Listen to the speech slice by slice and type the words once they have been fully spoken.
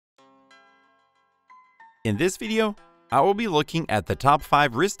In this video, I will be looking at the top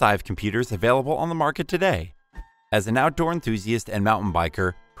 5 wrist dive computers available on the market today. As an outdoor enthusiast and mountain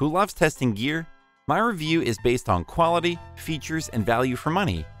biker who loves testing gear, my review is based on quality, features, and value for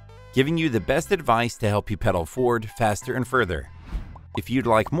money, giving you the best advice to help you pedal forward faster and further. If you'd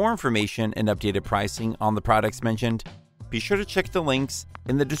like more information and updated pricing on the products mentioned, be sure to check the links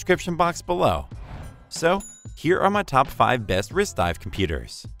in the description box below. So, here are my top 5 best wrist dive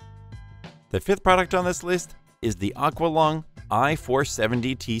computers. The 5th product on this list is the Aqualung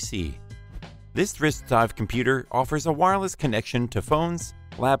i470TC. This wrist dive computer offers a wireless connection to phones,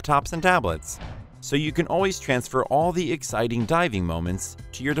 laptops, and tablets, so you can always transfer all the exciting diving moments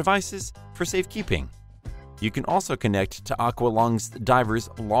to your devices for safekeeping. You can also connect to Aqualung's Diver's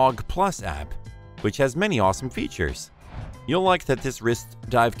Log Plus app, which has many awesome features. You'll like that this wrist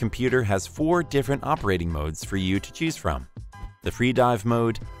dive computer has 4 different operating modes for you to choose from: the free dive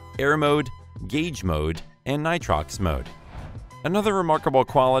mode, air mode, gauge mode, and nitrox mode. Another remarkable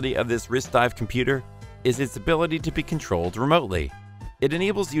quality of this wrist dive computer is its ability to be controlled remotely. It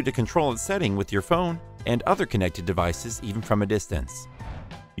enables you to control its setting with your phone and other connected devices even from a distance.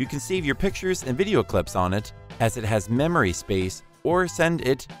 You can save your pictures and video clips on it, as it has memory space, or send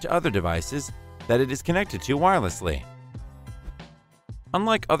it to other devices that it is connected to wirelessly.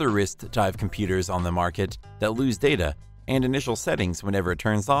 Unlike other wrist dive computers on the market that lose data and initial settings whenever it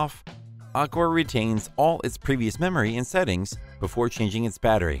turns off, Aqua retains all its previous memory and settings before changing its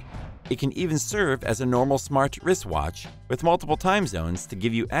battery. It can even serve as a normal smart wristwatch with multiple time zones to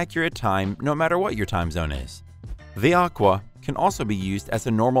give you accurate time no matter what your time zone is. The Aqua can also be used as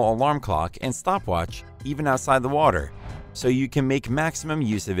a normal alarm clock and stopwatch even outside the water, so you can make maximum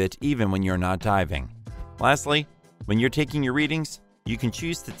use of it even when you're not diving. Lastly, when you're taking your readings, you can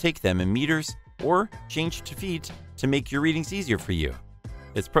choose to take them in meters or change to feet to make your readings easier for you.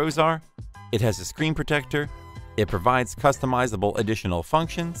 Its pros are: it has a screen protector, it provides customizable additional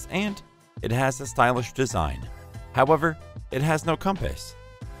functions, and it has a stylish design. However, it has no compass.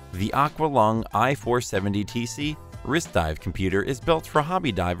 The Aqualung i470TC wrist dive computer is built for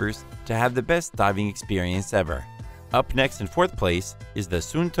hobby divers to have the best diving experience ever. Up next in 4th place is the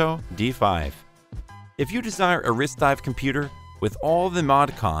Suunto D5. If you desire a wrist dive computer with all the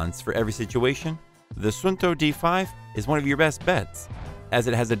mod cons for every situation, the Suunto D5 is one of your best bets, as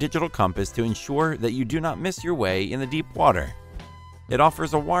it has a digital compass to ensure that you do not miss your way in the deep water. It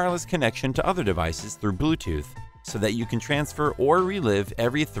offers a wireless connection to other devices through Bluetooth, so that you can transfer or relive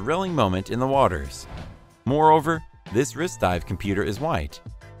every thrilling moment in the waters. Moreover, this wrist dive computer is white.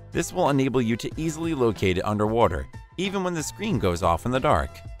 This will enable you to easily locate it underwater, even when the screen goes off in the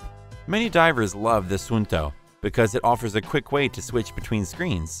dark. Many divers love the Suunto because it offers a quick way to switch between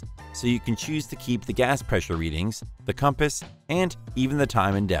screens, so you can choose to keep the gas pressure readings, the compass, and even the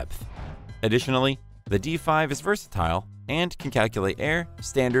time and depth. Additionally, the D5 is versatile and can calculate air,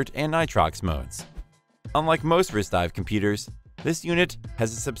 standard, and nitrox modes. Unlike most wrist dive computers, this unit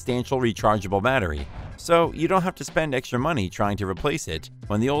has a substantial rechargeable battery, so you don't have to spend extra money trying to replace it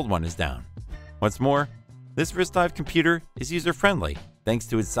when the old one is down. What's more, this wrist dive computer is user-friendly thanks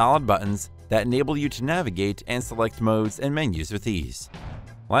to its solid buttons that enable you to navigate and select modes and menus with ease.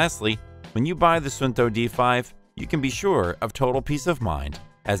 Lastly, when you buy the Suunto D5, you can be sure of total peace of mind,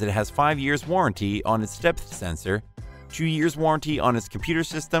 as it has 5 years warranty on its depth sensor, 2 years warranty on its computer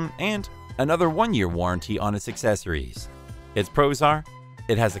system, and another 1-year warranty on its accessories. Its pros are: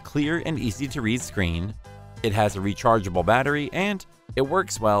 it has a clear and easy to read screen, it has a rechargeable battery, and it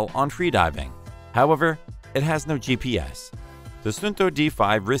works well on freediving. However, it has no GPS. The Suunto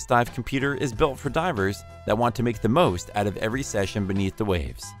D5 wrist dive computer is built for divers that want to make the most out of every session beneath the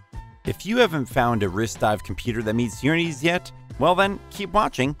waves. If you haven't found a wrist dive computer that meets your needs yet, well then, keep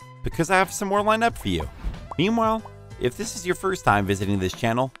watching, because I have some more lined up for you. Meanwhile, if this is your first time visiting this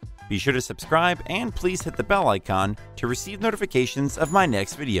channel, be sure to subscribe and please hit the bell icon to receive notifications of my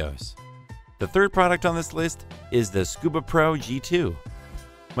next videos. The 3rd product on this list is the Scuba Pro G2.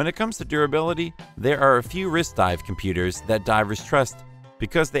 When it comes to durability, there are a few wrist dive computers that divers trust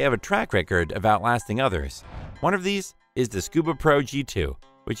because they have a track record of outlasting others. One of these is the Scuba Pro G2,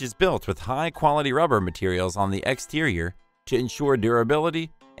 which is built with high-quality rubber materials on the exterior to ensure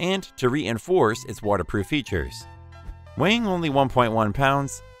durability and to reinforce its waterproof features. Weighing only 1.1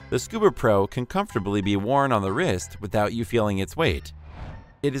 pounds, the Scuba Pro can comfortably be worn on the wrist without you feeling its weight.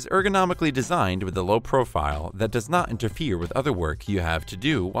 It is ergonomically designed with a low profile that does not interfere with other work you have to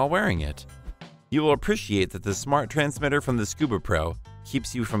do while wearing it. You will appreciate that the smart transmitter from the Scuba Pro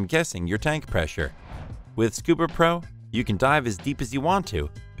keeps you from guessing your tank pressure. With Scuba Pro, you can dive as deep as you want to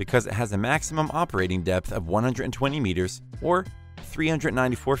because it has a maximum operating depth of 120 meters or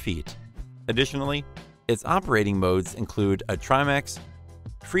 394 feet. Additionally, Its operating modes include a Trimex,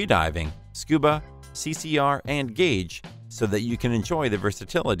 freediving, scuba, CCR, and gauge, so that you can enjoy the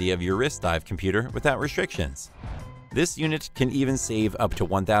versatility of your wrist dive computer without restrictions. This unit can even save up to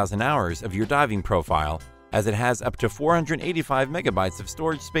 1,000 hours of your diving profile, as it has up to 485 megabytes of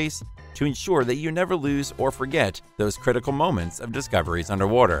storage space to ensure that you never lose or forget those critical moments of discoveries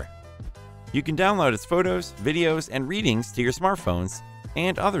underwater. You can download its photos, videos, and readings to your smartphones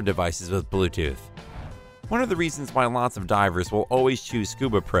and other devices with Bluetooth. One of the reasons why lots of divers will always choose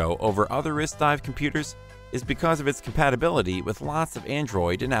Scuba Pro over other wrist dive computers is because of its compatibility with lots of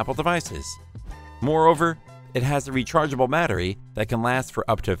Android and Apple devices. Moreover, it has a rechargeable battery that can last for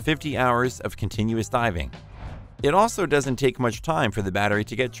up to 50 hours of continuous diving. It also doesn't take much time for the battery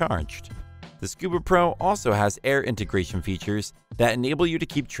to get charged. The Scuba Pro also has air integration features that enable you to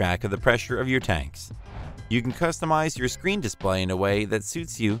keep track of the pressure of your tanks. You can customize your screen display in a way that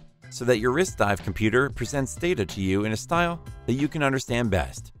suits you so that your wrist dive computer presents data to you in a style that you can understand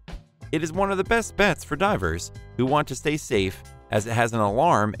best. It is one of the best bets for divers who want to stay safe, as it has an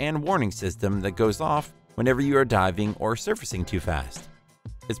alarm and warning system that goes off whenever you are diving or surfacing too fast.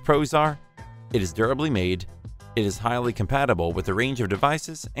 Its pros are: it is durably made, it is highly compatible with a range of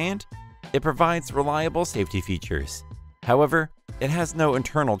devices, and it provides reliable safety features. However, it has no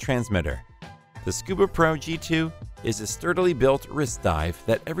internal transmitter. The Scuba Pro G2 is a sturdily built wrist dive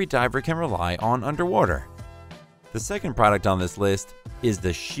that every diver can rely on underwater. The second product on this list is the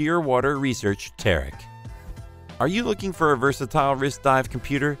Shearwater Research Terek. Are you looking for a versatile wrist dive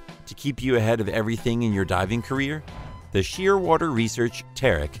computer to keep you ahead of everything in your diving career? The Shearwater Research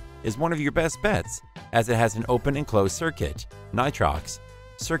Terek is one of your best bets, as it has an open and closed circuit, nitrox,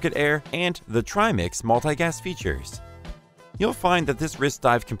 circuit air, and the Trimix multi-gas features. You'll find that this wrist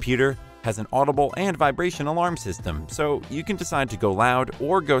dive computer has an audible and vibration alarm system, so you can decide to go loud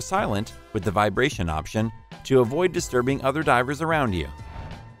or go silent with the vibration option to avoid disturbing other divers around you.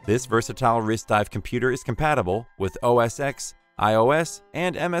 This versatile wrist dive computer is compatible with OS X, iOS,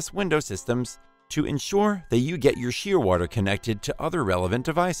 and MS Windows systems to ensure that you get your Shearwater connected to other relevant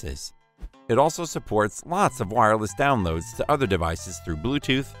devices. It also supports lots of wireless downloads to other devices through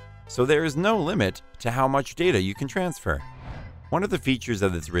Bluetooth, so there is no limit to how much data you can transfer. One of the features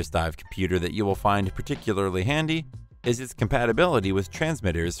of this wrist dive computer that you will find particularly handy is its compatibility with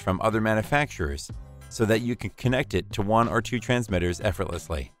transmitters from other manufacturers, so that you can connect it to one or two transmitters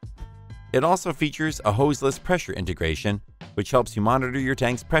effortlessly. It also features a hoseless pressure integration, which helps you monitor your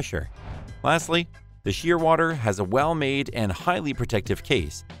tank's pressure. Lastly, the Shearwater has a well-made and highly protective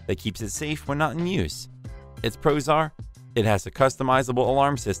case that keeps it safe when not in use. Its pros are: it has a customizable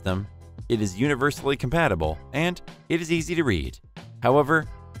alarm system, it is universally compatible, and it is easy to read. However,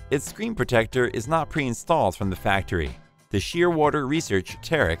 its screen protector is not pre-installed from the factory. The Shearwater Research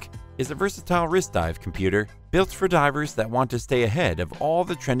Terek is a versatile wrist dive computer built for divers that want to stay ahead of all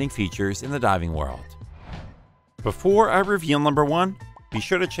the trending features in the diving world. Before I reveal number 1, be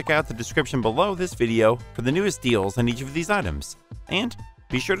sure to check out the description below this video for the newest deals on each of these items. And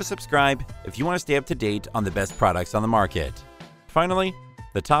be sure to subscribe if you want to stay up to date on the best products on the market. Finally,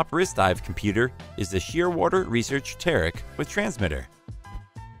 the top wrist dive computer is the Shearwater Research Terek with transmitter.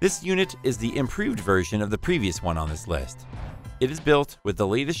 This unit is the improved version of the previous one on this list. It is built with the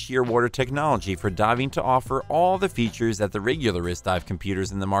latest Shearwater technology for diving to offer all the features that the regular wrist dive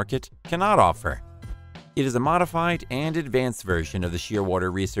computers in the market cannot offer. It is a modified and advanced version of the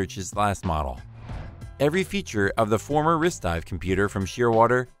Shearwater Research's last model. Every feature of the former wrist dive computer from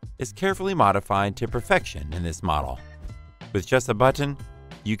Shearwater is carefully modified to perfection in this model. With just a button,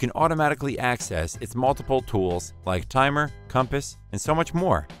 you can automatically access its multiple tools like timer, compass, and so much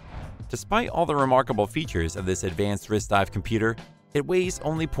more. Despite all the remarkable features of this advanced wrist dive computer, it weighs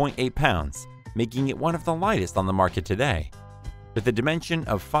only 0.8 pounds, making it one of the lightest on the market today. With a dimension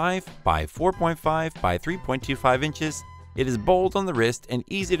of 5 by 4.5 by 3.25 inches, it is bold on the wrist and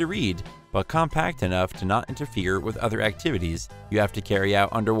easy to read, but compact enough to not interfere with other activities you have to carry out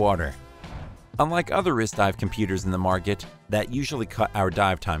underwater. Unlike other wrist dive computers in the market that usually cut our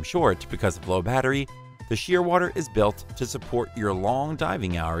dive time short because of low battery, the Shearwater is built to support your long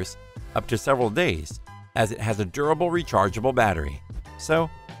diving hours up to several days, as it has a durable rechargeable battery. So,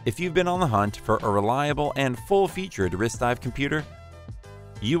 if you've been on the hunt for a reliable and full-featured wrist dive computer,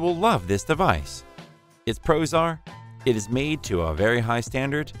 you will love this device. Its pros are: it is made to a very high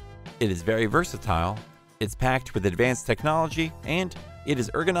standard, it is very versatile, it's packed with advanced technology, and it is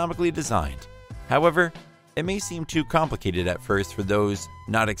ergonomically designed. However, it may seem too complicated at first for those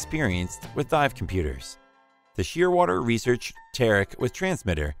not experienced with dive computers. The Shearwater Research Terek with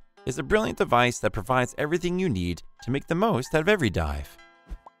transmitter is a brilliant device that provides everything you need to make the most out of every dive.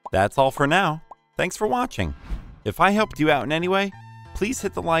 That's all for now. Thanks for watching. If I helped you out in any way, please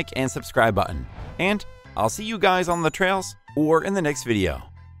hit the like and subscribe button. And I'll see you guys on the trails or in the next video.